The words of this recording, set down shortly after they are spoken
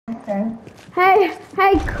Hey,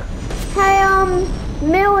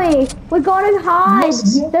 Millie, we gotta hide.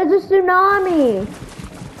 There's a tsunami.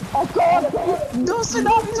 Oh god! The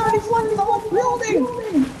tsunami's already flooding the whole building!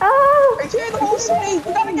 Oh! I hear the whole city!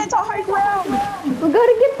 We gotta get to high ground! We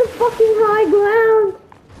gotta get the fucking high ground.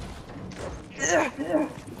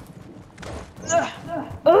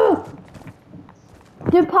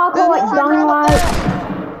 Do parkour like Dynamite.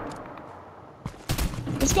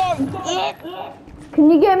 Let's go! Can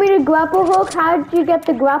you get me the grapple hook? How did you get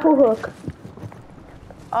the grapple hook?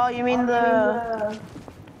 Oh, you mean the...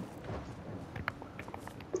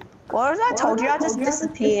 What was I told you? I just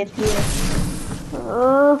disappeared.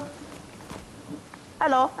 Hello.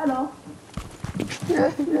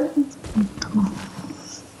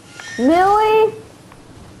 Millie?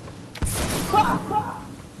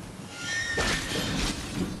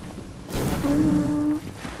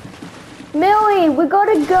 Millie, we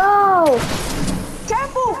gotta go!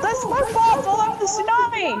 Careful! There's smoke bombs all over the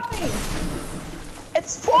tsunami!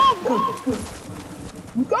 It's fog!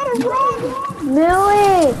 You gotta run!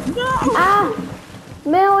 Millie! No! Ah!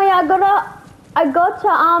 Millie,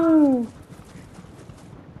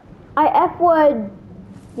 I F-word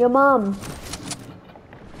your mom.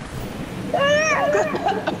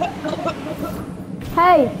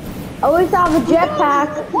 Hey, I always have a jetpack.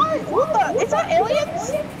 What the? Is that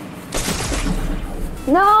aliens?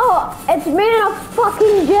 No, it's me in a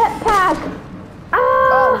fucking jetpack.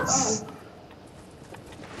 Ah!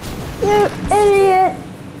 You idiot!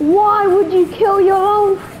 Why would you kill your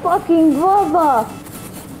own fucking brother?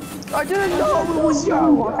 I didn't know it was you,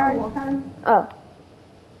 okay? Oh.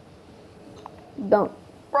 Don't.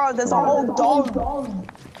 Bro, there's a whole dome.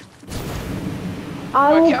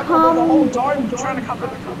 I will There's a whole come. dome trying to cover.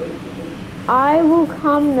 I will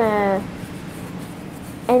come there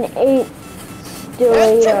and eat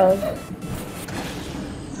Doritos.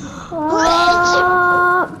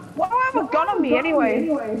 Why do I have a gun on me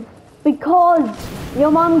anyway? Because your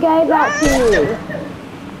mom gave that to you.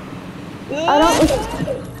 I don't.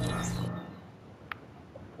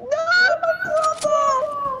 No, my brother!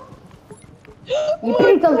 You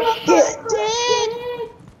piece of shit.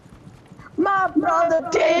 My brother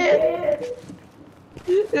dead.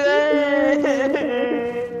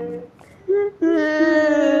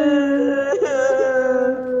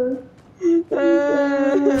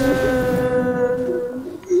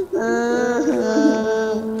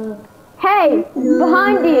 Hey,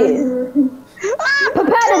 behind you.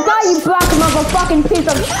 Prepare to die, you black motherfucking piece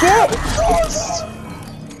of shit.